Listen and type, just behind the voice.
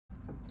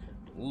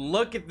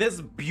Look at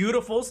this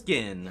beautiful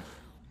skin.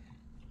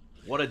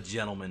 What a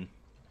gentleman.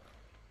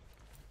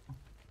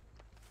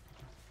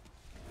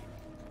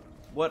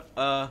 What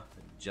a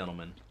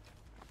gentleman.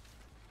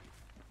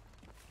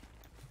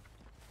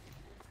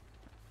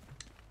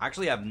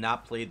 Actually, I have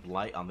not played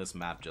BLIGHT on this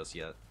map just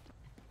yet.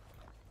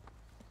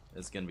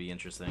 It's gonna be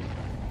interesting.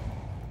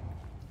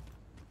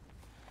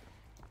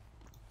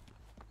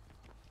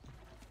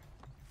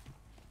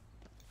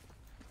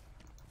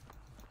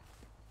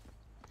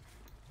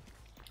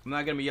 I'm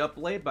not gonna be up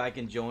late, but I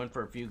can join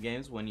for a few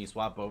games when you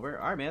swap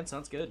over. Alright, man,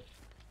 sounds good.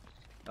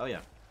 Oh yeah.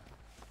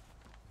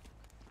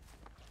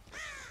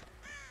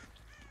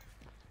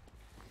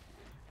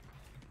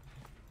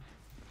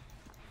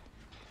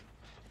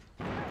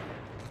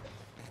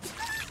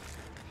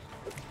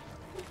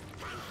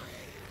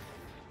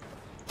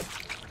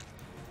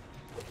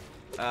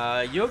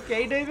 You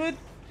okay, David?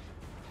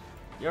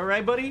 You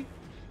alright, buddy?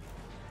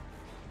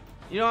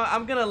 You know what?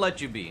 I'm gonna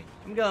let you be.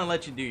 I'm gonna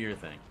let you do your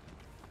thing.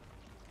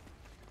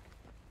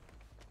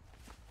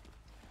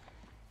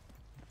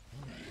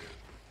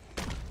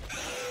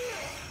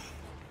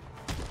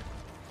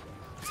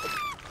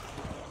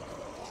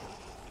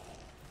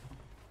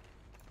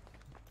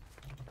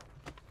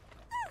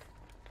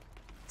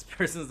 This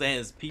person's name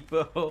is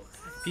Pipo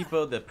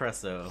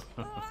Depresso.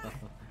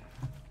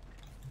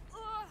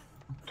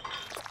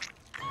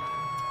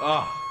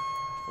 Oh,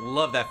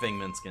 love that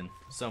Fangman skin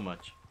so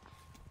much.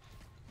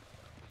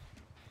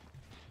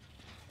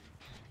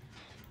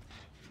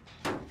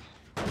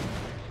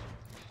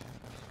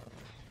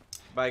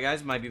 Bye,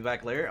 guys. Might be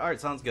back later. Alright,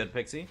 sounds good,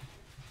 Pixie.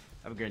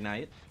 Have a great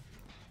night.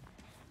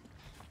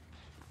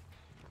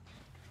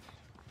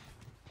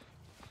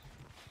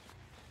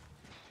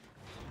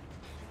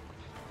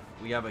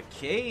 We have a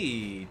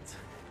Kate.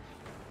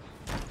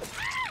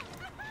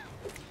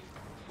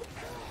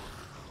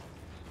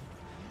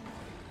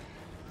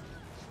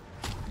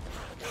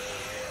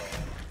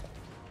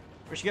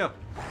 Where'd she go?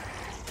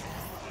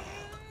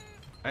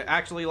 I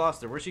actually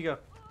lost her. Where'd she go?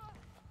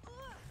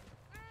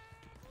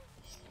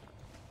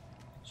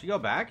 She go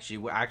back?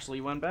 She actually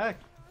went back.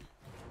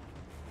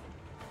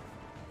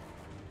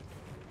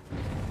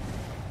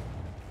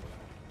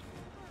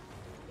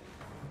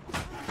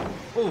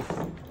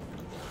 Oof.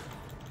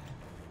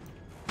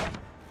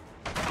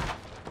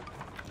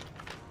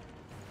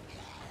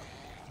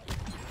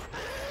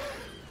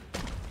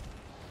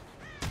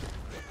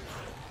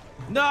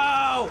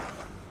 No!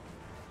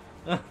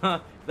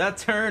 That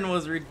turn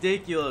was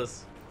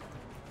ridiculous.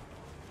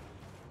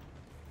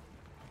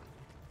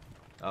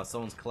 Oh,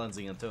 someone's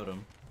cleansing a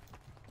totem.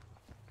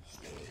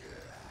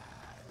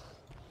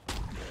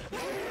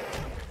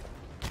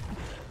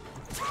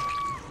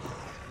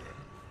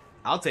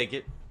 I'll take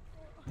it.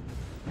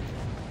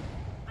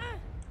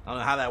 I don't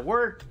know how that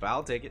worked, but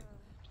I'll take it.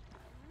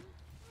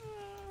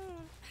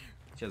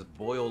 Just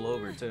boil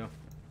over too.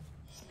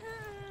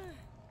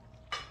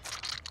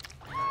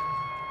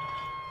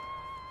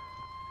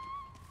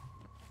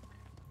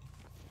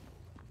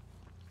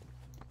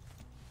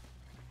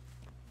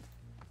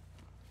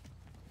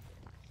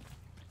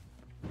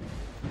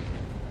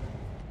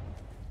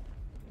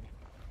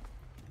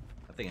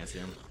 I think I see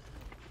him.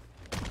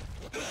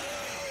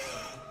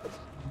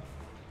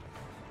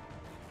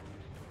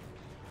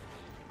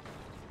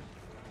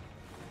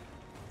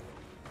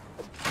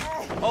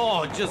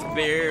 Oh, just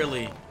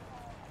barely.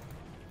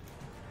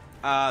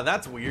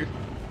 That's weird.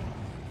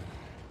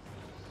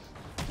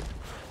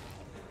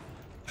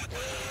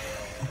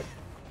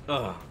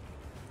 Ugh.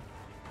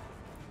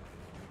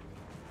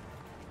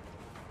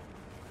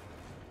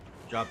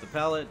 Drop the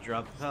pellet,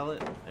 drop the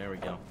pellet. There we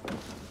go.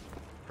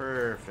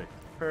 Perfect,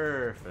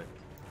 perfect.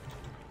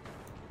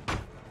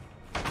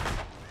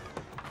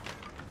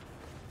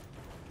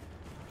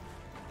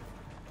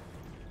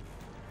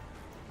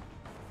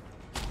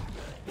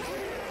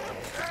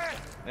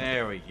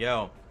 There we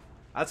go.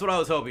 That's what I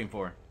was hoping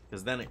for.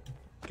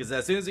 Because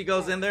as soon as he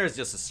goes in there, it's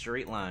just a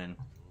straight line.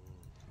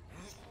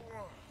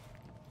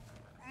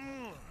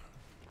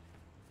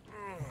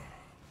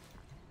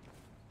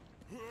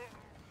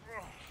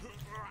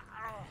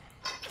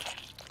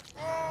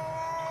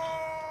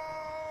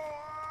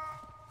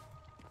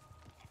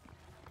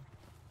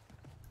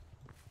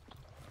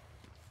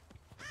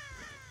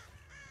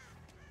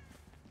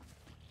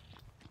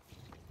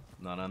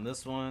 Not on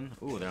this one.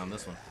 Ooh, they're on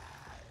this one.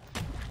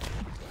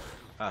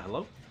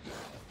 Hello?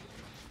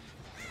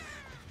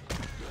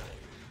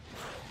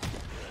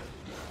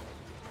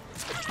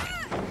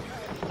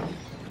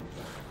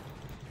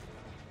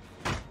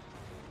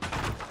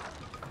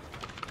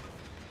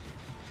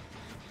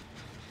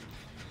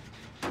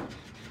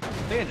 I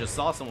think I just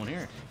saw someone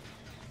here.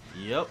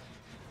 Yep.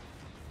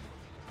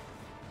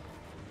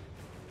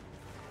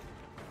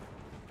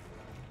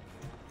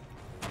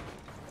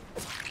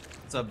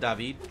 What's up,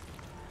 David?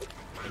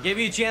 I gave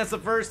you a chance the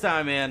first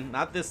time, man.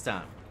 Not this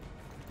time.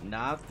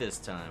 Not this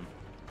time.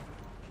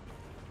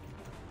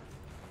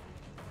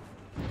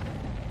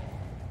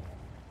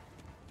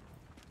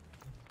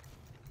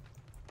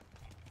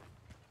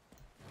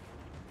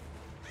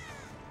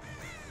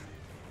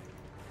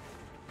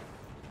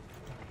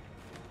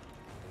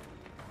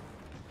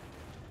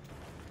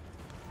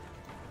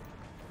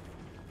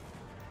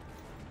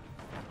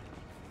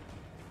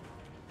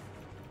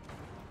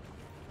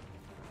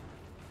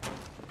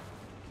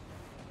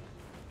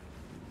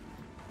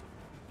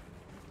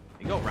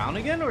 Go round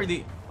again, or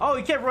the? Oh,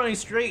 he kept running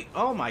straight.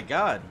 Oh my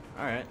god.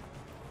 All right.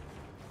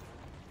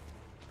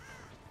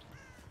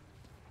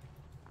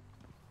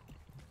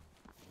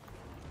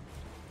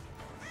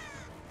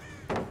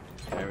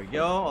 There we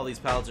go. All these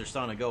pallets are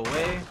starting to go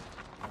away.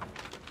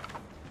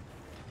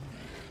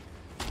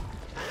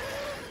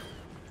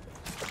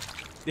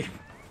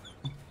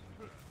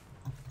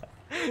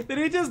 Did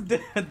he just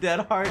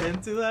dead hard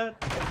into that?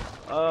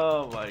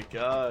 Oh my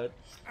god.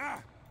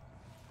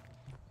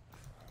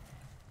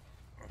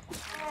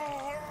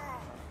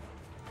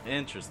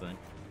 Interesting.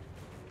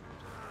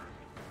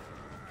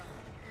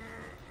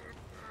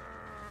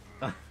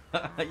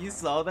 You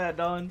saw that,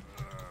 Don?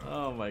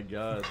 Oh my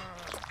god.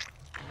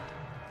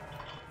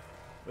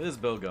 Where does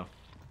Bill go?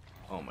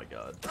 Oh my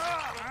god.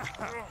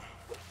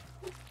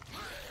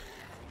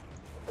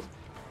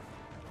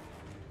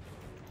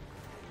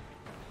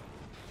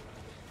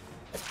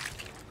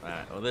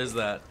 Alright, well there's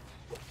that.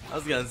 I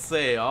was gonna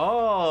say,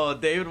 oh,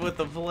 David with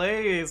the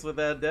plays with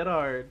that dead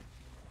hard.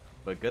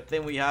 But good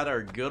thing we had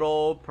our good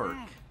old perk.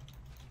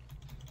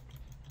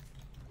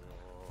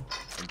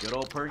 A good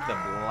old perk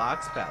that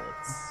blocks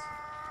pallets.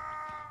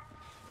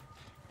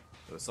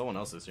 Oh, someone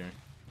else is here.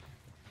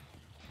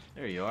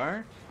 There you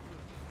are.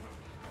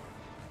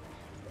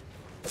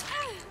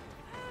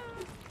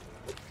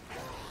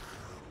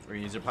 We're gonna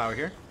use your power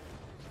here.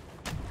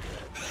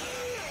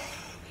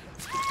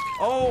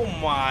 Oh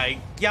my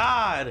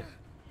god!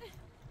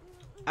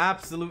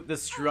 Absolute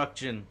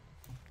destruction.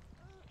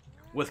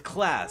 With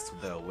class,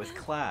 though, with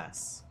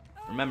class.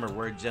 Remember,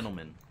 we're a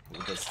gentleman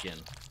with this skin.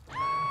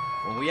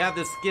 When we have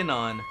this skin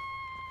on,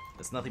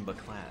 it's nothing but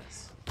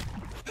class.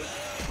 I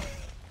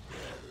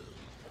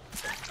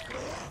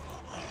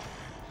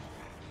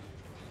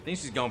think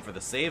she's going for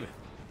the save.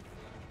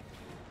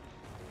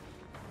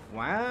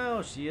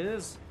 Wow, she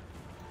is.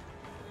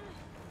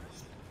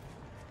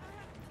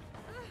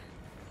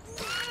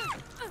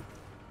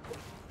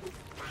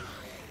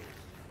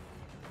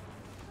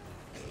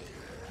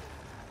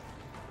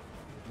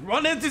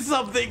 Run into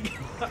something!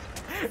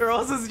 Or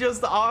else it's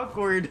just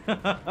awkward.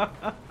 Alright,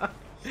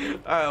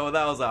 well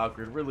that was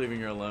awkward. We're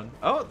leaving her alone.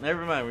 Oh,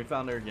 never mind. We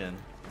found her again.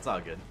 It's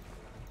all good.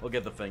 We'll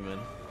get the thing then.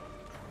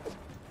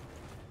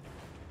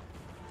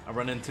 I'll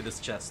run into this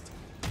chest.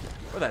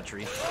 Or that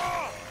tree.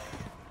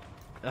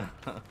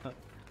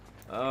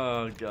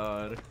 Oh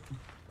god.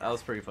 That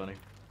was pretty funny.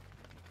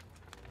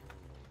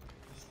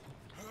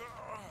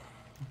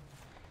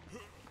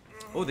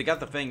 Oh, they got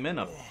the Fang Min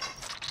up.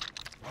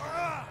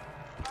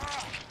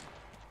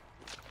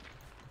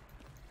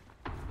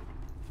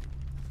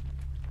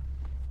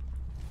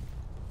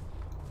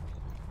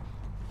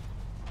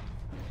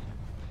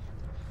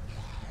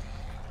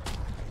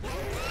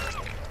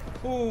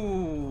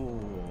 Ooh.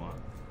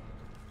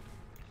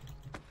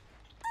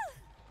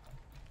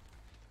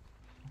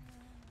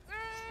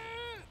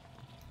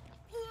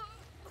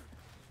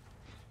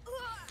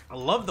 I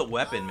love the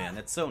weapon, man.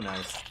 It's so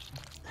nice.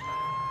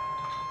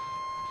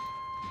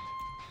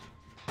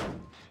 I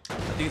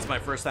think it's my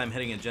first time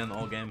hitting a gen the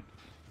whole game.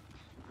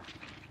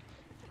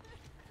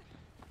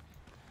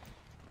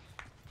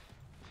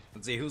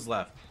 Let's see who's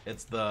left.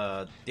 It's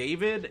the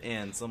David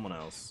and someone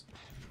else.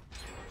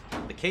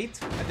 The Kate?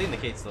 I think the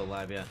Kate's still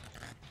alive, yeah.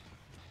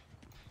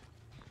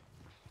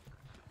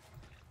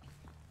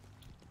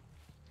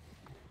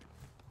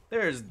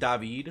 There's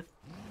David.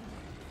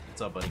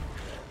 What's up, buddy?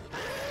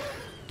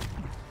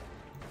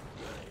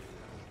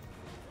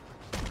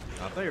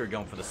 I thought you were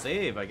going for the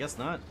save. I guess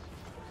not.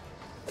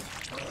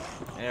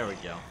 There we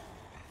go.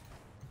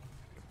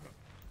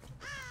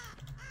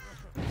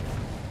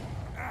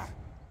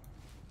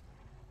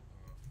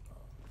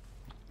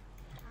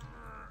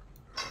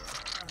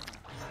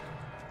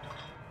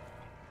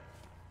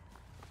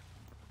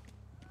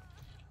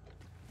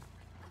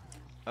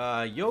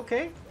 You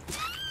okay?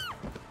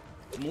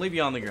 I'm gonna leave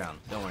you on the ground.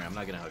 Don't worry, I'm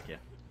not gonna hook you.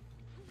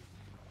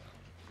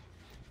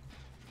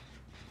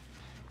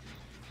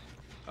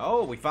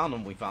 Oh, we found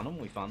him, we found him,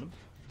 we found him.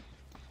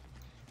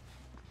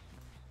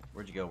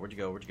 Where'd you go? Where'd you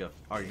go? Where'd you go?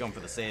 Oh, you're going for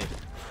the save.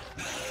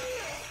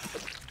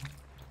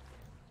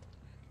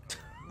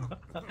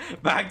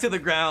 Back to the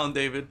ground,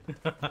 David.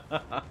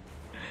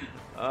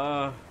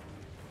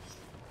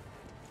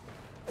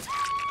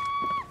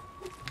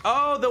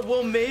 Oh, the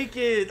we'll make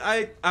it.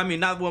 I mean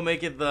not we'll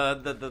make it.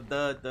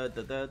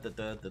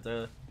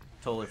 The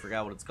totally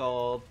forgot what it's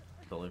called.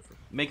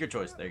 Make your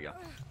choice. There you go.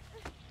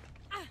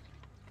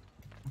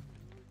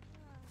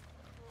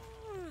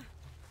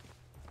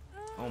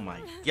 Oh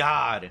my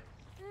god.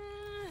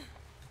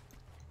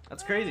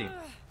 That's crazy.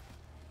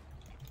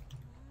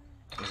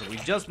 Listen, we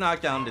just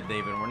knocked down to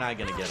David. We're not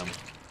gonna get him.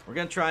 We're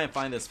gonna try and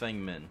find this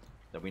Fang Min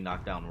that we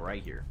knocked down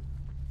right here.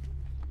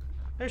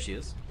 There she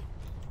is.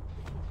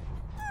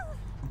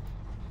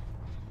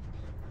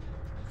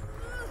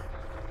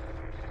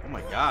 Oh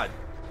my god.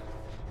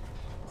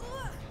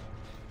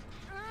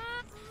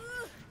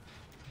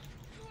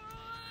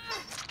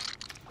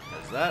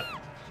 There's that.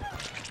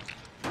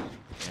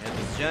 Hit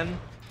this gen.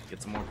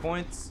 Get some more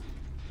points.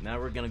 Now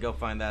we're gonna go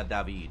find that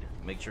David.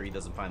 Make sure he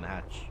doesn't find the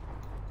hatch.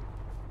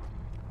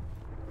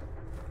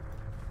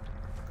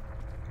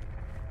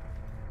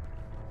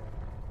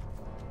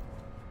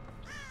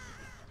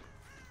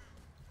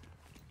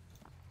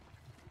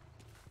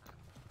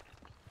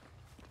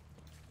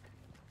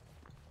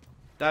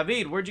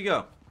 David, where'd you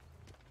go?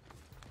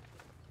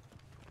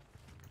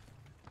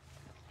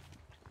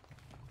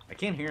 I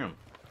can't hear him.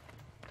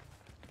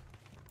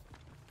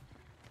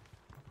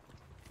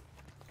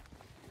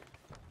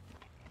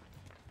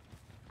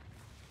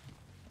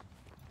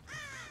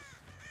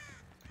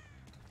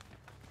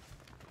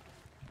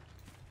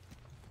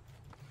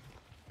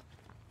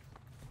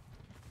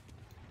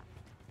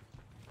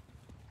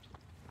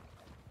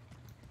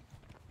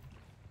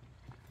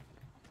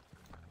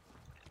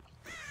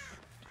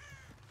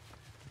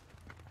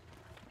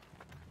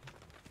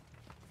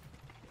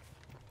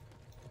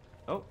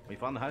 Oh, we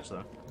found the hatch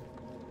though.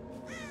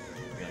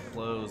 We're gonna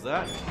close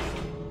that.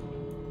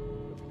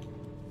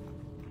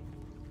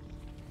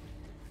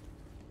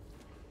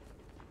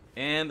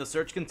 And the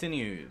search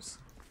continues.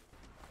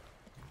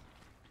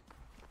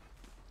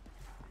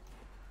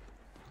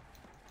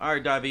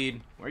 Alright,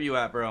 David, where you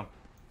at, bro?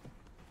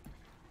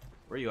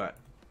 Where you at?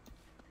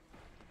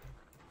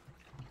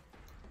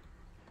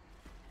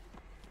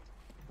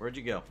 Where'd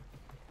you go?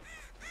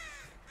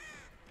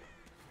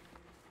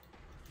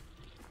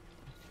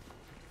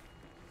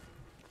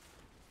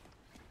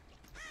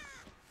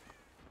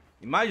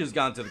 You might have just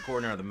gone to the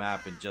corner of the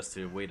map and just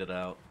to wait it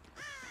out.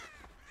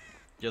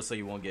 Just so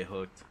you won't get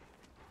hooked.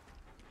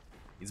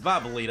 He's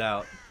about to bleed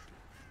out.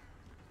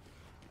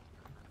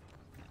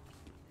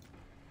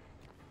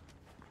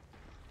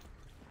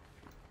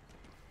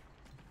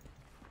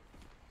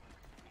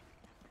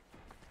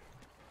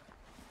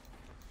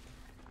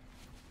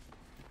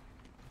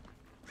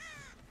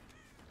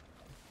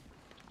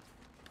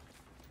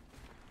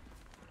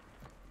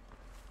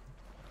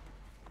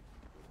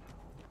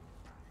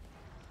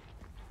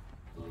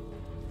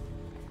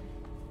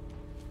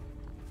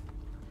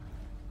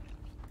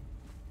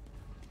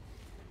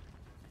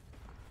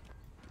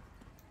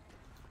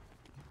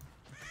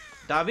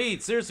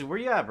 David, seriously, where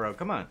you at, bro?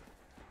 Come on.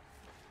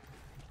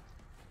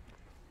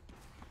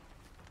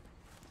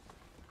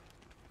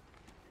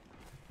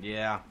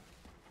 Yeah.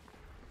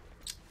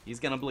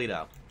 He's gonna bleed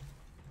out.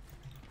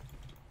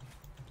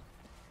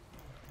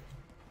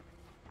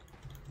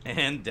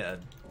 And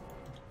dead.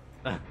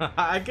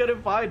 I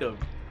couldn't find him.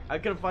 I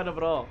couldn't find him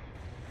at all.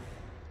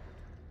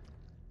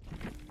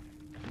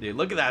 Dude,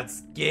 look at that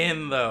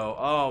skin, though.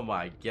 Oh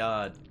my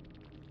god.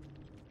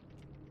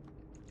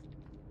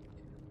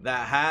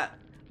 That hat.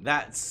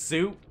 That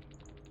suit.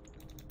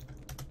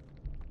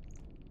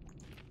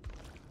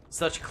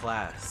 Such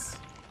class.